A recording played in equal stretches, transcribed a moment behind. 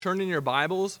Turn in your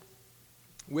Bibles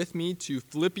with me to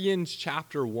Philippians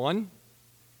chapter 1.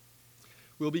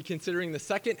 We'll be considering the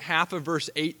second half of verse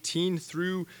 18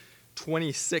 through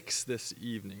 26 this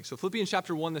evening. So Philippians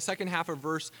chapter 1, the second half of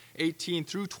verse 18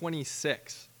 through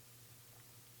 26.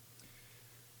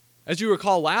 As you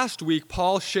recall, last week,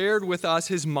 Paul shared with us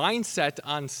his mindset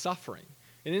on suffering.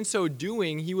 And in so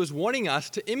doing, he was wanting us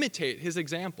to imitate his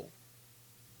example.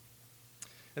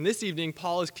 And this evening,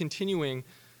 Paul is continuing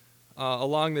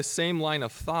along the same line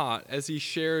of thought as he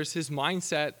shares his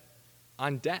mindset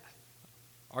on death,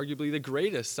 arguably the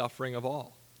greatest suffering of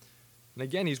all. And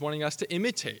again, he's wanting us to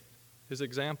imitate his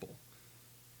example.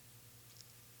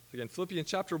 Again, Philippians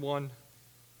chapter 1,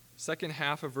 second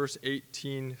half of verse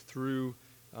 18 through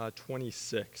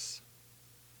 26.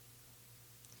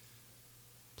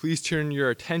 Please turn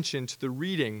your attention to the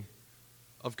reading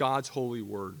of God's holy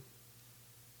word.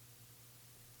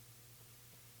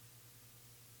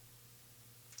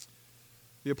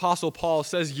 The Apostle Paul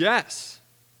says, "Yes,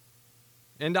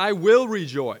 and I will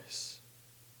rejoice,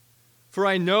 for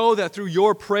I know that through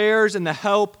your prayers and the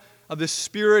help of the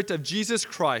Spirit of Jesus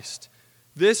Christ,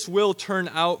 this will turn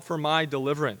out for my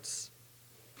deliverance.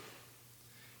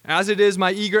 As it is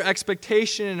my eager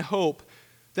expectation and hope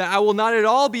that I will not at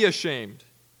all be ashamed,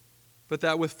 but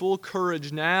that with full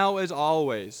courage now as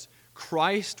always,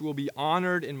 Christ will be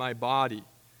honored in my body,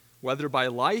 whether by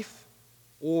life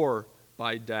or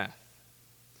by death.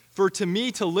 For to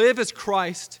me to live is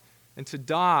Christ, and to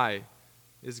die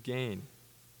is gain.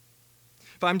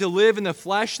 If I'm to live in the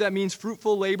flesh, that means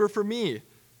fruitful labor for me.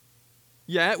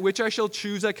 Yet which I shall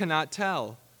choose I cannot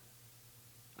tell.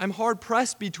 I'm hard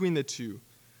pressed between the two.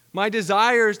 My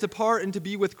desire is to depart and to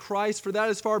be with Christ, for that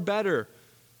is far better.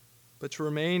 But to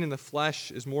remain in the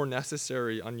flesh is more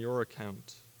necessary on your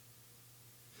account.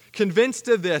 Convinced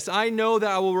of this, I know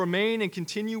that I will remain and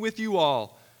continue with you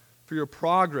all, for your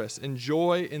progress and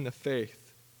joy in the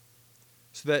faith,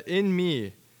 so that in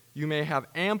me you may have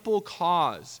ample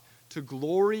cause to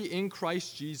glory in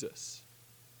Christ Jesus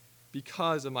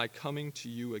because of my coming to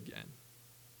you again."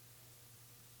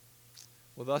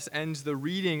 Well, thus ends the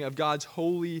reading of God's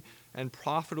holy and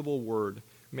profitable word.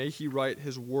 May he write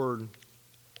his word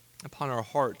upon our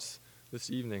hearts this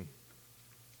evening.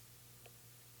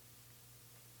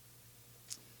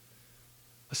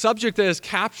 A subject that has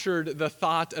captured the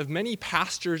thought of many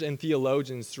pastors and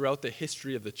theologians throughout the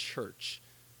history of the church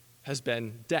has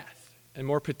been death, and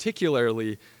more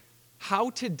particularly, how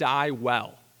to die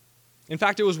well. In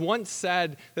fact, it was once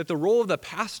said that the role of the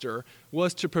pastor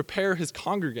was to prepare his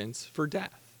congregants for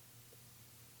death.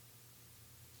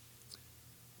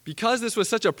 Because this was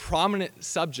such a prominent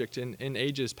subject in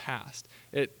ages past,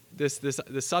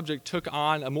 the subject took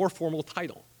on a more formal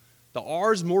title, the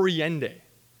Ars Moriendi.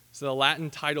 So the Latin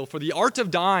title for the art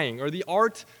of dying, or the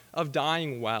art of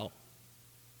dying well.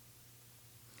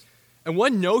 And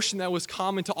one notion that was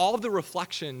common to all of the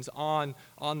reflections on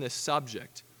this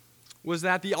subject was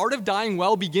that the art of dying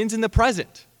well begins in the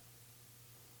present.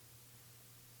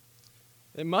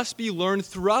 It must be learned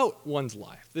throughout one's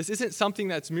life. This isn't something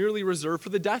that's merely reserved for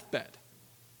the deathbed.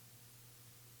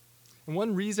 And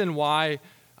one reason why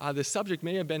this subject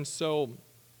may have been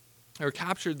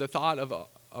captured the thought of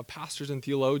pastors and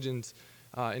theologians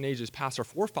in ages past, our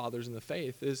forefathers in the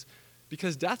faith, is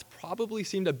because death probably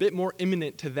seemed a bit more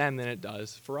imminent to them than it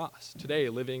does for us today,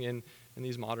 living in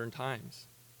these modern times.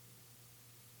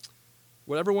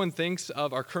 Whatever one thinks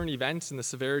of our current events and the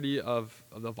severity of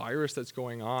the virus that's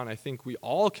going on, I think we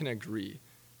all can agree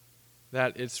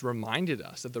that it's reminded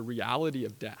us of the reality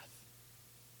of death,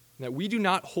 and that we do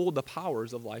not hold the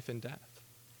powers of life and death.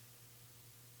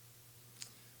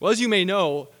 Well, as you may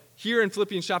know, here in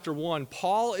Philippians chapter 1,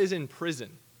 Paul is in prison,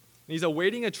 and he's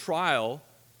awaiting a trial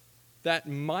that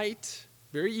might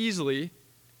very easily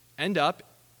end up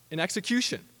in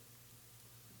execution.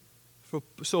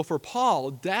 So for Paul,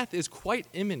 death is quite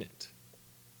imminent.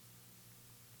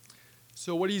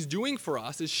 So what he's doing for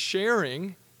us is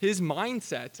sharing his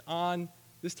mindset on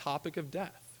this topic of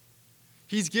death.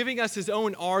 He's giving us his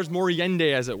own ars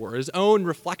moriendi, as it were, his own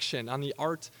reflection on the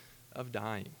art of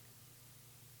dying.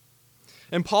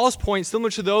 And Paul's point, similar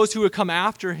to those who would come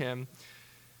after him,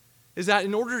 is that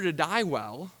in order to die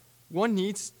well, one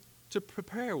needs to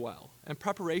prepare well. And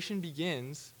preparation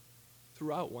begins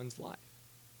throughout one's life.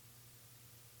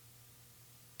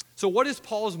 So what is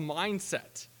Paul's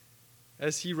mindset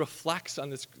as he reflects on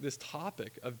this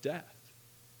topic of death?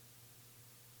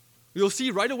 You'll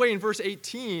see right away in verse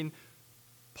 18,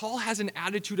 Paul has an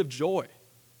attitude of joy.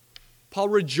 Paul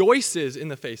rejoices in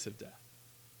the face of death.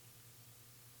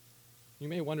 You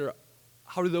may wonder,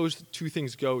 how do those two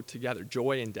things go together?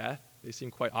 Joy and death, they seem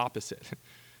quite opposite.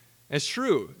 It's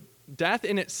true. Death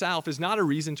in itself is not a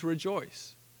reason to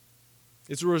rejoice.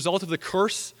 It's a result of the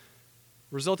curse,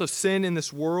 a result of sin in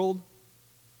this world.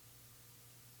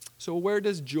 So where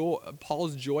does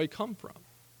Paul's joy come from?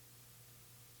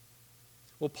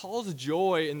 Well, Paul's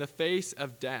joy in the face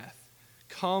of death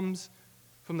comes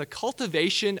from the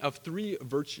cultivation of three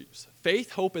virtues: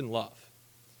 faith, hope, and love.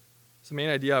 It's the main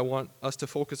idea I want us to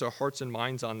focus our hearts and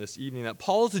minds on this evening, that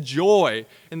Paul's joy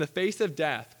in the face of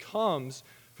death comes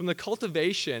from the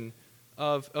cultivation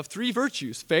of three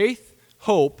virtues: faith,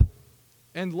 hope,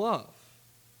 and love.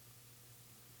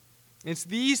 It's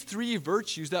these three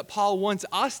virtues that Paul wants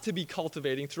us to be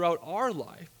cultivating throughout our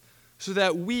life so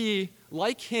that we,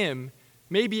 like him,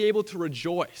 may be able to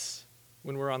rejoice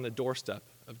when we're on the doorstep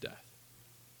of death.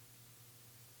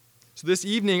 So this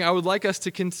evening, I would like us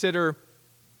to consider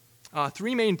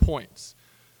three main points: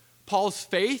 Paul's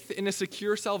faith in a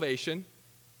secure salvation,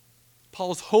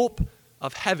 Paul's hope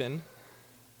of heaven,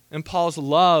 and Paul's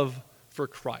love for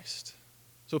Christ.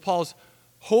 So Paul's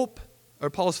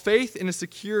faith in a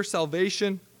secure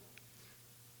salvation,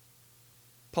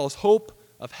 Paul's hope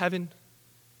of heaven,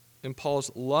 and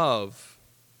Paul's love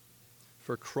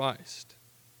for Christ.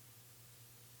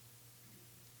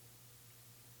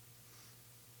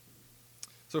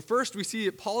 So first, we see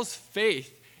Paul's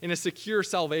faith in a secure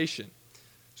salvation.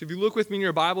 So if you look with me in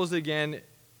your Bibles again,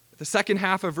 the second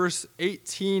half of verse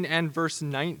 18 and verse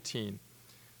 19,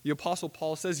 the Apostle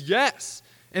Paul says, "Yes,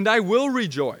 and I will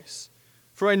rejoice,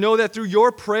 for I know that through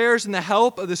your prayers and the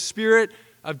help of the Spirit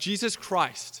of Jesus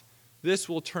Christ, this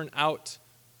will turn out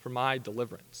for my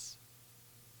deliverance."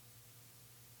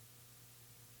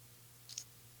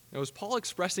 Now, is Paul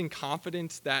expressing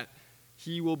confidence that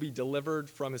he will be delivered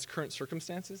from his current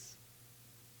circumstances,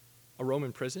 a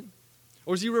Roman prison?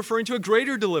 Or is he referring to a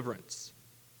greater deliverance?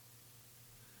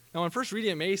 Now, on first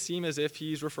reading, it may seem as if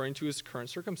he's referring to his current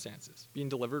circumstances, being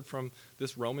delivered from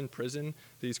this Roman prison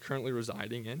that he's currently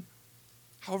residing in.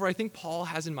 However, I think Paul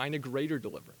has in mind a greater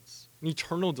deliverance, an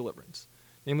eternal deliverance,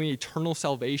 namely eternal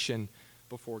salvation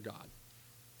before God.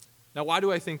 Now, why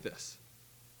do I think this?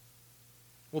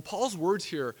 Well, Paul's words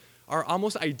here are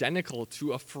almost identical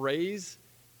to a phrase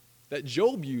that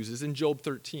Job uses in Job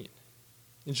 13.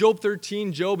 In Job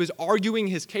 13, Job is arguing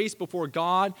his case before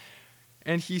God,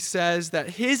 and he says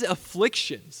that his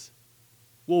afflictions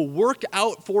will work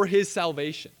out for his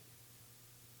salvation.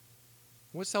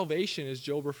 What salvation is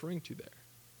Job referring to there?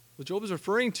 What Job is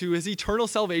referring to is eternal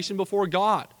salvation before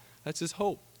God. That's his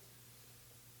hope.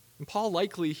 And Paul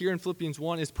likely here in Philippians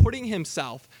 1 is putting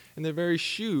himself in the very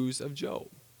shoes of Job.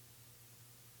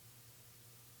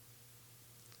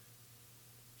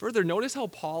 Further, notice how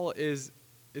Paul is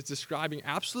describing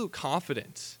absolute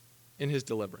confidence in his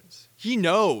deliverance. He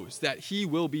knows that he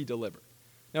will be delivered.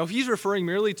 Now, if he's referring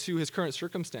merely to his current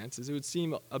circumstances, it would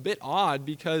seem a bit odd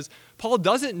because Paul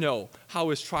doesn't know how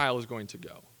his trial is going to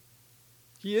go.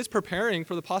 He is preparing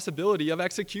for the possibility of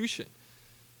execution.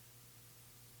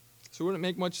 So it wouldn't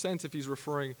make much sense if he's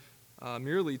referring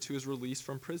merely to his release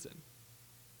from prison.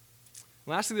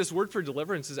 Lastly, this word for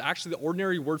deliverance is actually the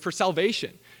ordinary word for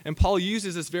salvation. And Paul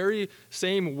uses this very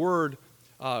same word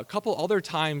a couple other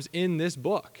times in this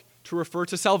book to refer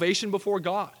to salvation before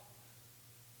God.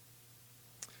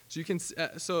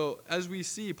 So as we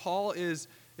see, Paul is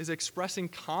expressing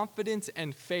confidence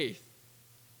and faith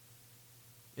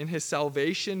in his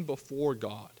salvation before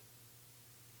God.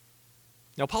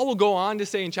 Now, Paul will go on to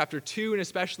say in chapter 2, and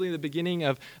especially in the beginning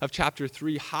of chapter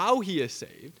 3, how he is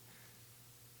saved.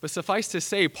 But suffice to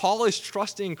say, Paul is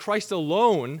trusting Christ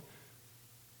alone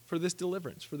for this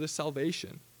deliverance, for this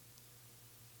salvation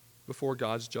before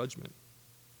God's judgment.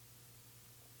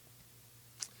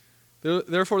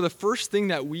 Therefore, the first thing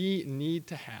that we need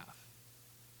to have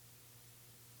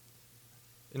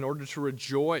in order to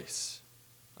rejoice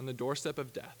on the doorstep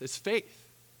of death is faith.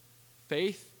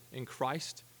 Faith in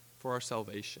Christ for our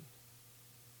salvation.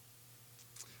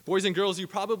 Boys and girls, you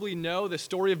probably know the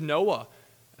story of Noah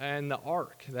and the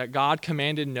ark, that God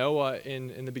commanded Noah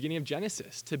in the beginning of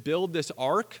Genesis to build this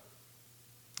ark,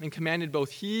 and commanded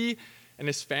both he and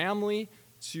his family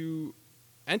to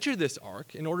enter this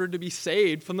ark in order to be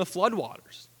saved from the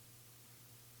floodwaters.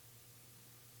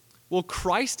 Well,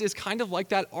 Christ is kind of like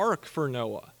that ark for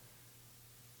Noah.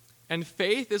 And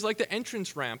faith is like the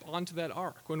entrance ramp onto that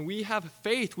ark. When we have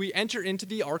faith, we enter into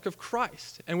the ark of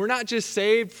Christ. And we're not just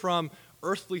saved from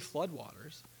earthly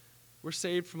floodwaters. We're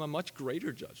saved from a much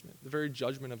greater judgment, the very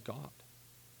judgment of God.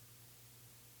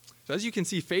 So as you can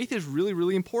see, faith is really,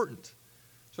 really important.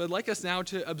 So I'd like us now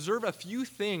to observe a few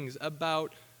things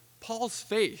about Paul's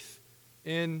faith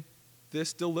in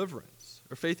this deliverance,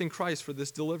 or faith in Christ for this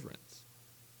deliverance.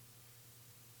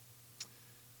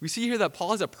 We see here that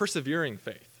Paul has a persevering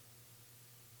faith.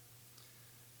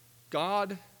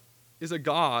 God is a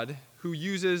God who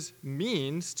uses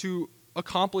means to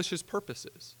accomplish his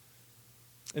purposes.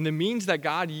 And the means that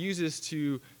God uses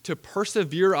to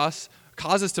persevere us,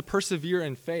 cause us to persevere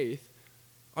in faith,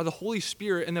 are the Holy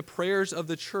Spirit and the prayers of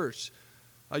the church.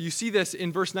 You see this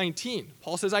in verse 19.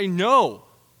 Paul says, I know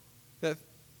that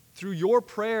through your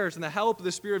prayers and the help of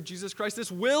the Spirit of Jesus Christ,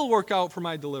 this will work out for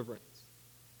my deliverance.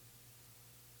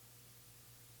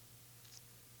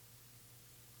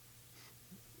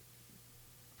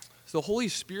 So the Holy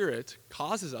Spirit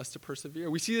causes us to persevere.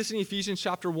 We see this in Ephesians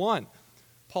chapter 1.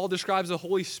 Paul describes the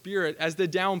Holy Spirit as the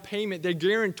down payment, the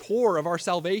guarantor of our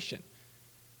salvation.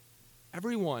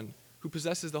 Everyone who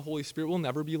possesses the Holy Spirit will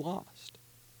never be lost.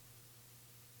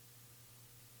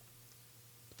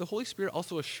 But the Holy Spirit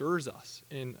also assures us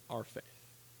in our faith.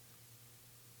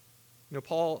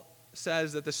 Paul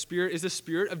says that the Spirit is the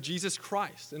Spirit of Jesus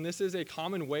Christ, and this is a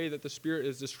common way that the Spirit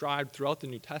is described throughout the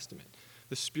New Testament.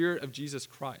 The Spirit of Jesus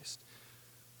Christ.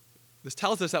 This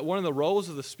tells us that one of the roles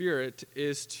of the Spirit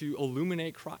is to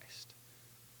illuminate Christ,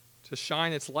 to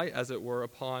shine its light, as it were,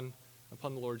 upon the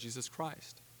Lord Jesus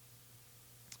Christ.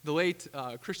 The late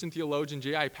Christian theologian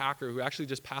J.I. Packer, who actually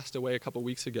just passed away a couple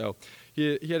weeks ago,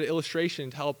 he had an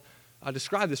illustration to help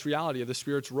describe this reality of the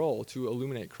Spirit's role to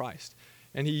illuminate Christ.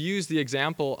 And he used the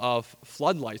example of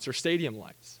floodlights or stadium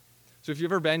lights. So if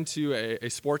you've ever been to a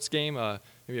sports game,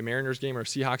 maybe a Mariners game or a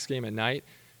Seahawks game at night,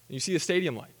 and you see the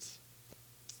stadium lights.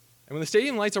 And when the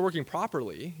stadium lights are working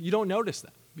properly, you don't notice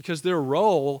them because their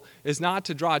role is not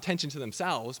to draw attention to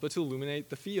themselves, but to illuminate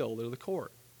the field or the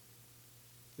court.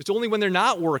 It's only when they're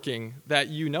not working that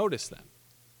you notice them.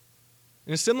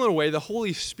 In a similar way, the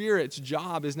Holy Spirit's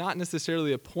job is not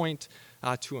necessarily to point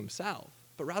to himself,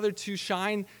 but rather to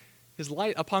shine his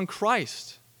light upon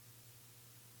Christ.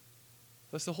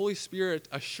 Thus, the Holy Spirit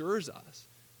assures us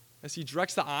as he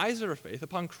directs the eyes of our faith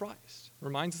upon Christ,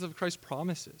 reminds us of Christ's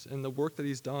promises and the work that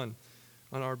he's done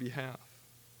on our behalf.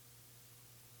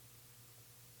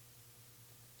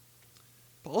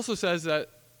 Paul also says that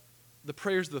the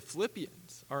prayers of the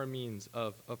Philippians are a means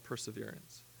of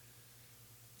perseverance.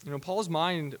 In Paul's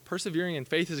mind, persevering in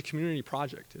faith is a community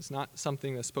project. It's not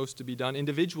something that's supposed to be done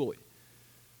individually.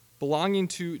 Belonging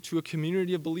to a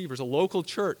community of believers, a local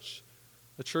church,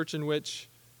 a church in which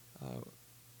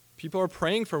people are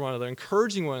praying for one another,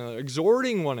 encouraging one another,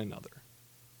 exhorting one another.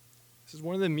 This is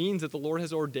one of the means that the Lord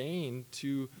has ordained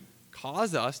to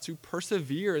cause us to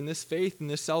persevere in this faith and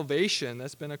this salvation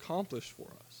that's been accomplished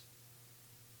for us.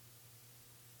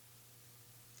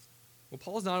 Well,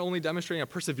 Paul's not only demonstrating a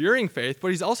persevering faith,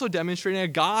 but he's also demonstrating a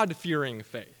God-fearing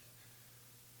faith.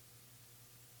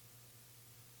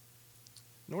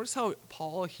 Notice how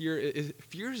Paul here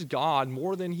fears God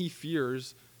more than he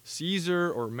fears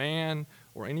Caesar or man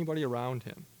or anybody around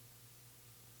him.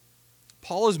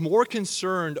 Paul is more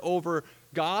concerned over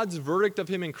God's verdict of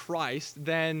him in Christ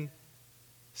than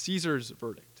Caesar's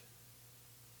verdict.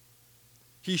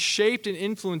 He's shaped and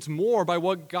influenced more by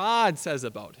what God says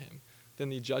about him than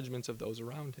the judgments of those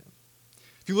around him.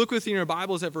 If you look within your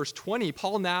Bibles at verse 20,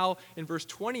 Paul now in verse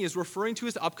 20 is referring to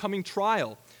his upcoming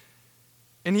trial.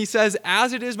 And he says,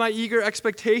 as it is my eager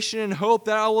expectation and hope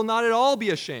that I will not at all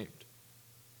be ashamed,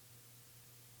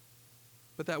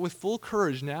 but that with full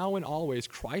courage now and always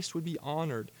Christ would be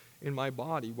honored in my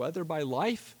body, whether by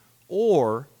life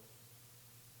or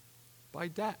by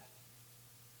death.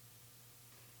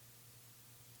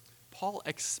 Paul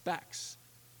expects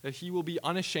that he will be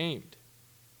unashamed,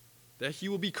 that he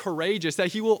will be courageous, that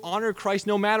he will honor Christ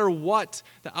no matter what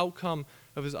the outcome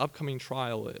of his upcoming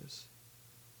trial is.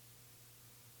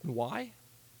 And why?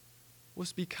 Well,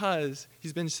 it's because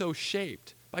he's been so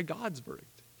shaped by God's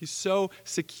verdict. He's so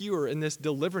secure in this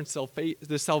deliverance,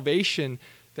 this salvation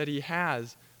that he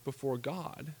has before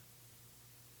God,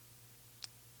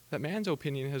 that man's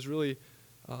opinion has really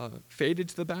faded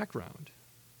to the background.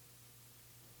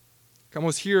 You can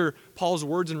almost hear Paul's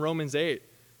words in Romans 8,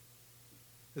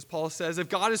 as Paul says, if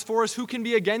God is for us, who can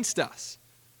be against us?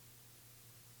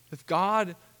 If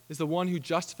God is the one who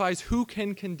justifies, who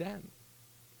can condemn?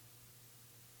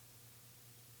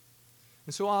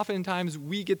 And so oftentimes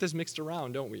we get this mixed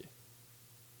around, don't we?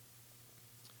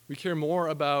 We care more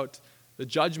about the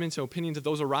judgments and opinions of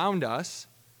those around us,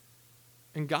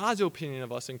 and God's opinion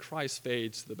of us in Christ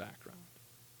fades to the background.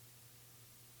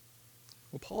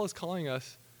 Well, Paul is calling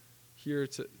us here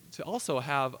to also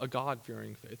have a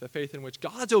God-fearing faith, a faith in which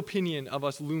God's opinion of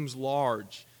us looms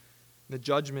large, and the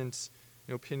judgments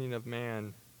and opinion of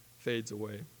man fades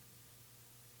away.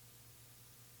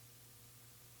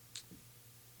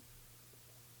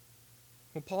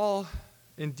 Well, Paul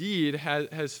indeed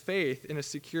has faith in a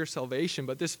secure salvation,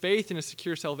 but this faith in a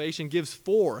secure salvation gives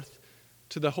forth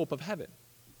to the hope of heaven.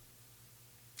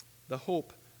 The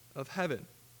hope of heaven.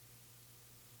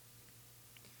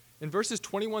 In verses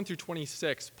 21 through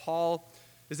 26, Paul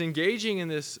is engaging in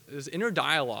this inner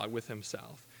dialogue with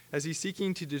himself as he's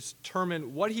seeking to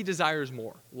determine what he desires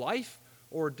more, life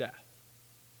or death.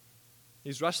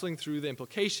 He's wrestling through the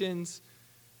implications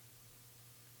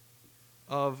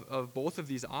of both of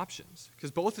these options,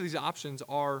 because both of these options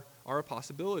are a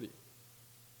possibility.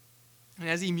 And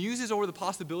as he muses over the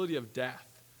possibility of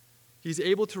death, he's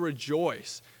able to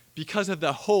rejoice because of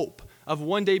the hope of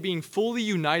one day being fully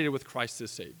united with Christ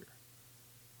as Savior.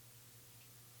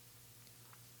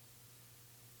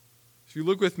 If you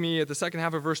look with me at the second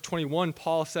half of verse 21,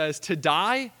 Paul says, to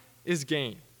die is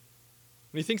gain.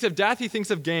 When he thinks of death, he thinks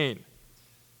of gain.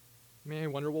 You may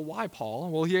wonder, well, why,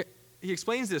 Paul? Well, he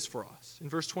explains this for us in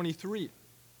verse 23.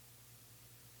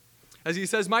 As he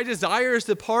says, my desire is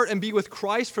to depart and be with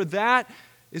Christ, for that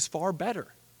is far better.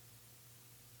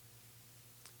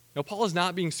 Now, Paul is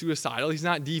not being suicidal. He's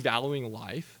not devaluing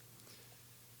life.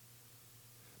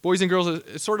 Boys and girls,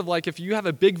 it's sort of like if you have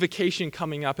a big vacation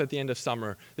coming up at the end of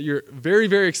summer that you're very,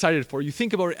 very excited for. You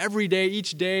think about it every day,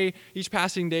 each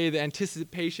passing day, the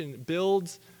anticipation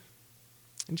builds.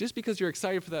 And just because you're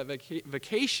excited for that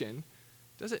vacation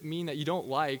doesn't mean that you don't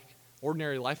like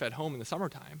ordinary life at home in the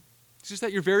summertime. It's just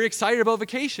that you're very excited about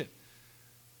vacation.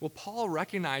 Well, Paul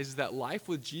recognizes that life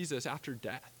with Jesus after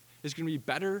death is going to be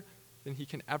better than he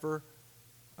can ever,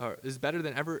 is better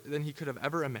than he could have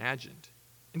ever imagined.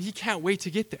 And he can't wait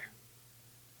to get there.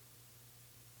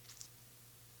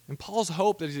 And Paul's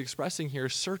hope that he's expressing here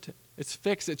is certain. It's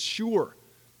fixed. It's sure.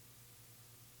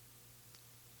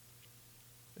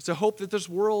 It's a hope that this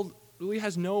world really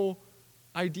has no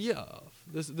idea of.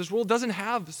 This world doesn't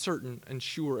have certain and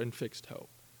sure and fixed hope.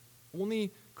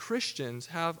 Only Christians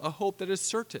have a hope that is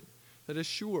certain, that is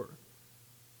sure.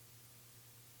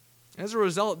 As a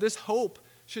result, this hope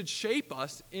should shape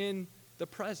us in the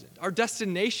present. Our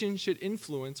destination should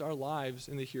influence our lives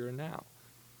in the here and now.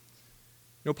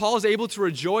 Paul is able to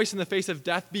rejoice in the face of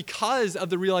death because of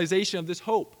the realization of this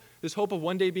hope of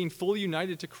one day being fully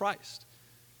united to Christ.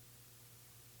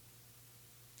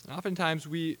 And oftentimes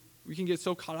we can get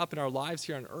so caught up in our lives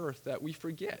here on earth that we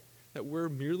forget that we're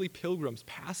merely pilgrims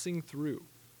passing through.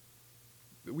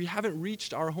 We haven't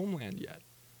reached our homeland yet.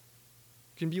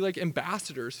 We can be like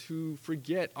ambassadors who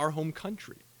forget our home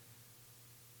country.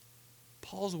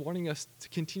 Paul's wanting us to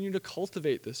continue to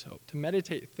cultivate this hope, to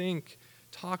meditate, think,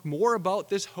 talk more about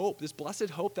this hope, this blessed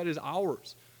hope that is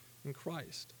ours in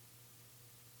Christ.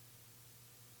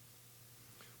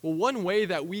 Well, one way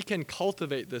that we can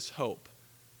cultivate this hope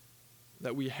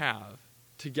that we have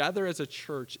together as a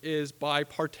church is by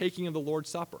partaking of the Lord's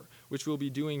Supper, which we'll be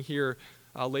doing here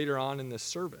later on in this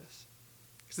service.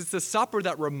 Because it's the supper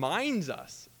that reminds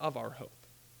us of our hope.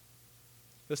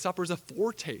 The supper is a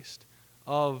foretaste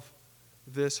of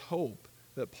this hope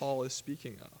that Paul is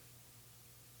speaking of.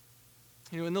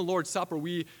 In the Lord's Supper,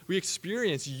 we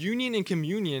experience union and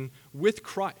communion with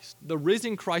Christ, the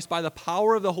risen Christ, by the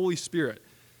power of the Holy Spirit.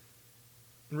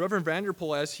 And Reverend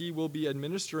Vanderpool, as he will be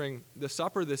administering the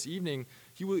supper this evening,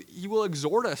 he will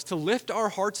exhort us to lift our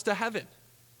hearts to heaven.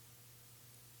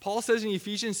 Paul says in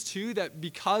Ephesians 2 that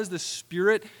because the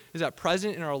Spirit is at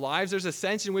present in our lives, there's a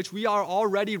sense in which we are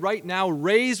already right now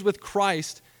raised with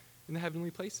Christ in the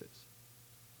heavenly places.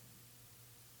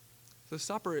 The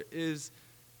supper is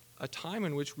a time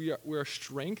in which we are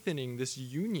strengthening this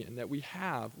union that we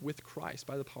have with Christ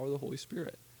by the power of the Holy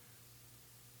Spirit.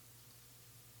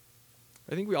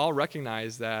 I think we all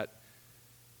recognize that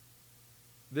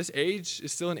this age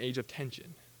is still an age of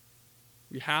tension.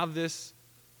 We have this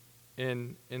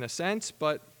in a sense,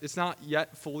 but it's not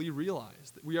yet fully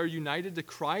realized. We are united to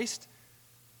Christ,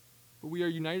 but we are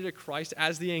united to Christ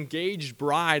as the engaged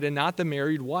bride and not the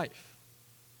married wife.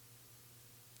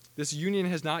 This union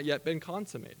has not yet been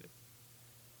consummated.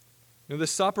 The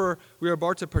supper we are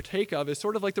about to partake of is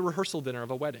sort of like the rehearsal dinner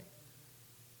of a wedding.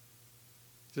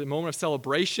 It's a moment of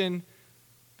celebration,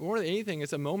 but more than anything,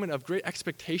 it's a moment of great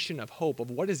expectation of hope,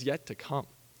 of what is yet to come.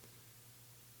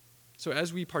 So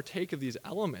as we partake of these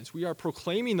elements, we are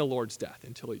proclaiming the Lord's death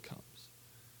until he comes.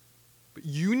 But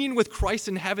union with Christ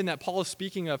in heaven that Paul is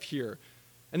speaking of here,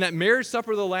 and that marriage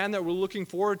supper of the Lamb that we're looking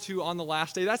forward to on the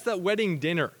last day, that's that wedding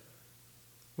dinner,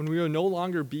 when we will no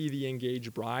longer be the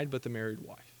engaged bride, but the married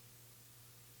wife.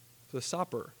 So the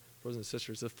supper, brothers and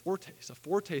sisters, is a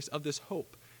foretaste of this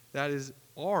hope that is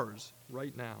ours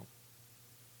right now.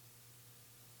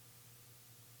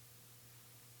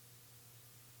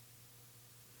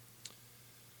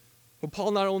 Well,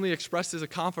 Paul not only expresses a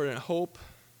confident hope,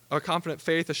 a confident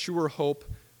faith, a sure hope,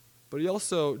 but he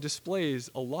also displays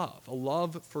a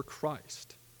love for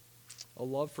Christ. A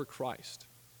love for Christ.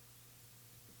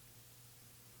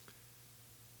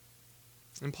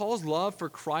 And Paul's love for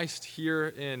Christ here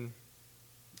in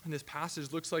this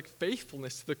passage looks like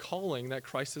faithfulness to the calling that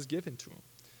Christ has given to him.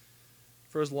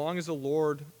 For as long as the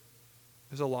Lord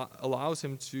allows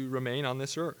him to remain on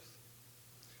this earth.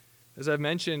 As I've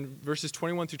mentioned, verses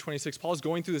 21 through 26, Paul is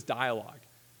going through this dialogue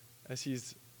as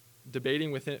he's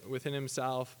debating within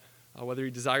himself whether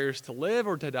he desires to live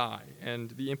or to die,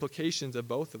 and the implications of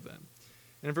both of them.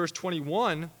 And in verse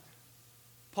 21,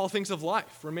 Paul thinks of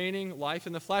life, remaining life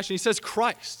in the flesh, and he says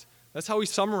Christ. That's how he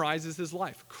summarizes his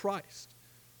life, Christ.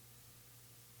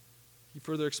 He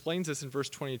further explains this in verse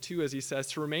 22 as he says,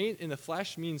 to remain in the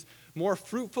flesh means more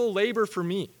fruitful labor for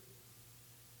me.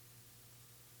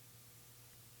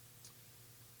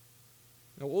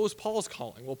 Now, what was Paul's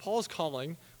calling? Well, Paul's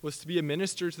calling was to be a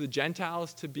minister to the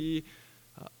Gentiles, to be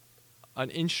an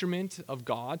instrument of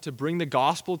God, to bring the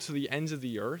gospel to the ends of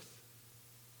the earth.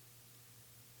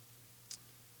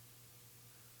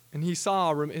 And he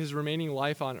saw his remaining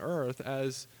life on earth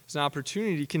as an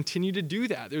opportunity to continue to do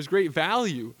that. There's great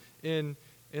value in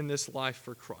this life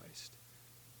for Christ.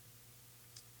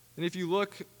 And if you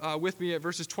look with me at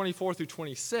verses 24 through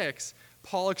 26,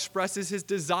 Paul expresses his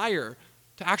desire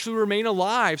to actually remain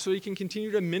alive so he can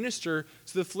continue to minister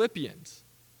to the Philippians.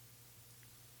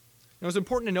 Now, it's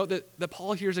important to note that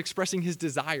Paul here is expressing his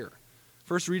desire.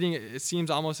 First reading, it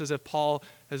seems almost as if Paul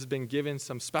has been given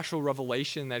some special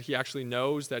revelation that he actually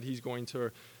knows that he's going to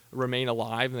remain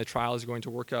alive and the trial is going to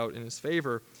work out in his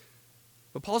favor.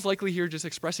 But Paul's likely here just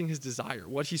expressing his desire,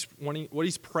 what he's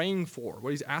praying for, what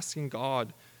he's asking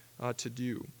God to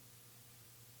do.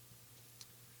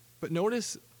 But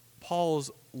notice Paul's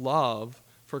love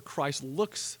for Christ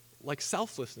looks like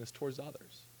selflessness towards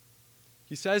others.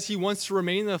 He says he wants to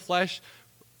remain in the flesh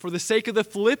for the sake of the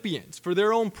Philippians, for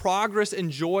their own progress and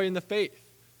joy in the faith.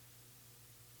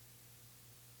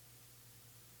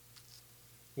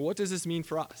 Well, what does this mean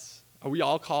for us? Are we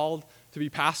all called to be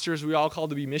pastors? Are we all called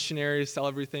to be missionaries, sell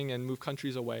everything, and move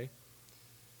countries away?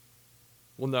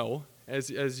 Well, no. As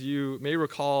you may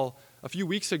recall, a few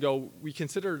weeks ago, we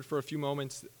considered for a few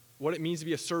moments what it means to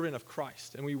be a servant of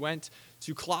Christ. And we went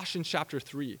to Colossians chapter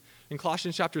 3. In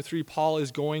Colossians chapter 3, Paul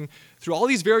is going through all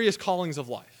these various callings of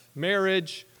life.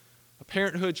 Marriage,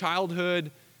 parenthood, childhood,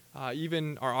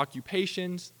 even our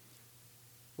occupations.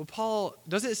 Well, Paul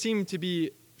doesn't seem to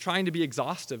be trying to be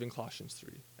exhaustive in Colossians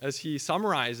 3, as he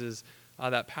summarizes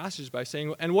that passage by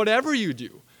saying, and whatever you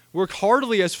do, work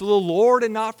heartily as for the Lord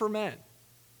and not for men,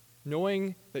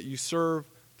 knowing that you serve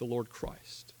the Lord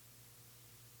Christ.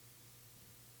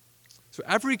 So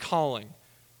every calling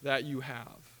that you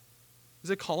have is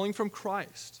a calling from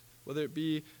Christ, whether it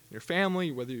be in your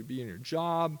family, whether it be in your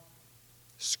job,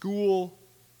 school.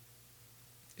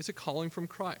 It's a calling from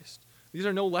Christ. These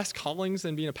are no less callings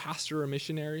than being a pastor or a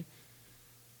missionary.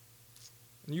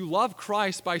 And you love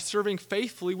Christ by serving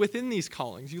faithfully within these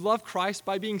callings. You love Christ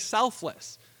by being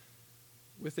selfless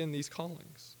within these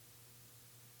callings.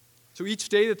 So each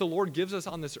day that the Lord gives us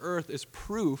on this earth is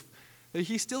proof that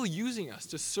he's still using us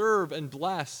to serve and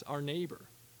bless our neighbor.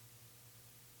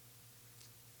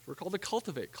 We're called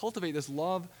to cultivate this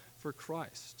love for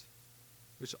Christ,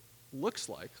 which looks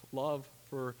like love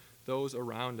for those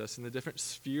around us in the different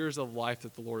spheres of life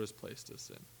that the Lord has placed us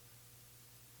in.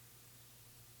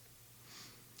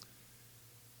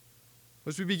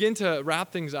 As we begin to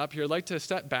wrap things up here, I'd like to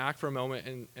step back for a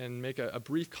moment and make a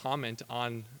brief comment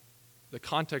on the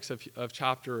context of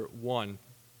chapter 1.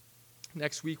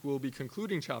 Next week, we'll be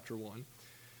concluding chapter 1.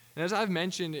 And as I've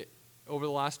mentioned over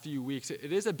the last few weeks,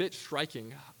 it is a bit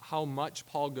striking how much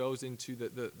Paul goes into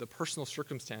the personal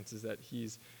circumstances that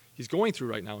he's going through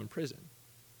right now in prison.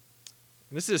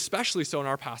 And this is especially so in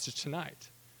our passage tonight.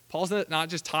 Paul's not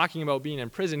just talking about being in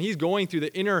prison. He's going through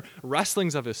the inner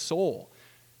wrestlings of his soul.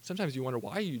 Sometimes you wonder,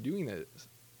 why are you doing this?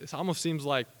 This almost seems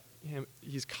like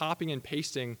he's copying and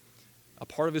pasting a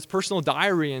part of his personal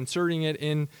diary, inserting it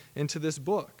into this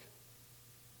book.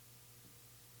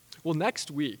 Well, next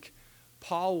week,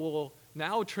 Paul will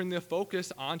now turn the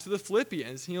focus onto the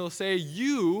Philippians. He'll say,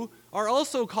 you are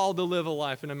also called to live a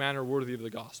life in a manner worthy of the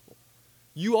gospel.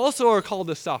 You also are called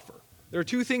to suffer. There are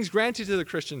two things granted to the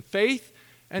Christian, faith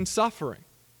and suffering.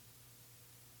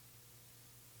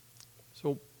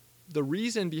 So the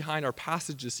reason behind our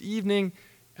passage this evening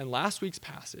and last week's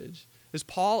passage is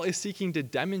Paul is seeking to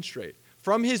demonstrate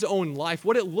from his own life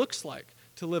what it looks like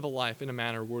to live a life in a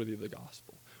manner worthy of the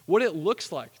gospel, what it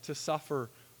looks like to suffer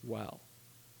well.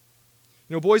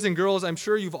 Boys and girls, I'm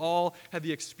sure you've all had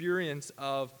the experience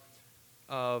of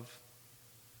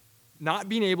not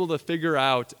being able to figure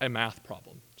out a math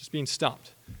problem, just being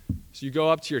stumped. So you go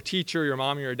up to your teacher, your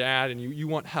mom or your dad, and you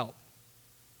want help.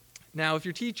 Now, if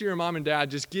your teacher, your mom and dad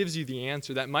just gives you the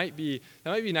answer, that might be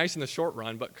nice in the short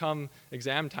run, but come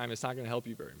exam time, it's not going to help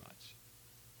you very much.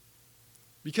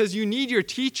 Because you need your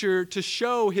teacher to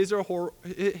show his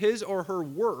or her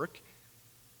work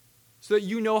so that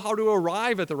you know how to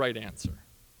arrive at the right answer.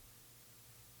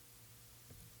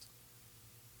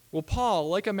 Well, Paul,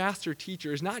 like a master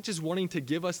teacher, is not just wanting to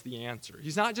give us the answer.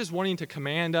 He's not just wanting to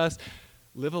command us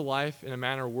live a life in a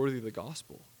manner worthy of the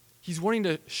gospel. He's wanting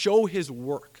to show his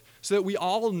work so that we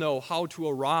all know how to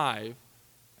arrive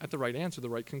at the right answer, the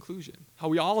right conclusion. How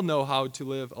we all know how to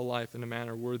live a life in a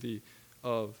manner worthy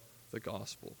of the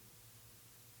gospel.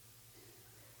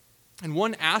 And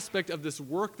one aspect of this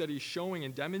work that he's showing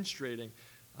and demonstrating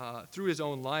through his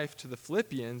own life to the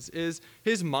Philippians is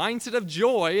his mindset of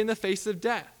joy in the face of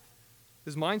death.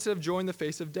 His mindset of joy in the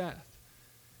face of death.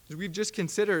 As we've just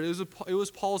considered, it was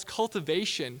Paul's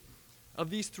cultivation of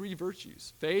these three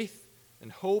virtues, faith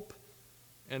and hope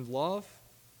and love,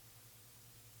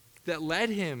 that led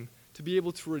him to be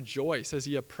able to rejoice as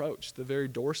he approached the very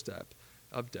doorstep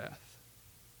of death.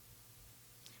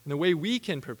 And the way we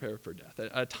can prepare for death,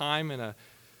 a time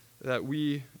that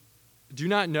we do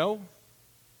not know,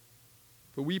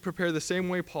 but we prepare the same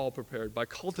way Paul prepared, by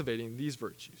cultivating these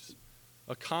virtues: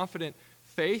 a confident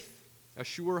faith, a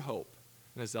sure hope,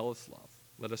 and a zealous love.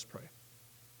 Let us pray.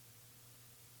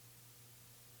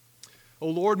 O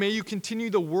Lord, may you continue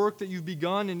the work that you've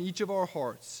begun in each of our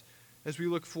hearts as we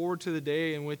look forward to the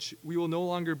day in which we will no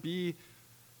longer be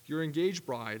your engaged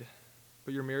bride,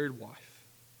 but your married wife.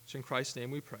 In Christ's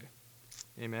name we pray.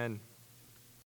 Amen.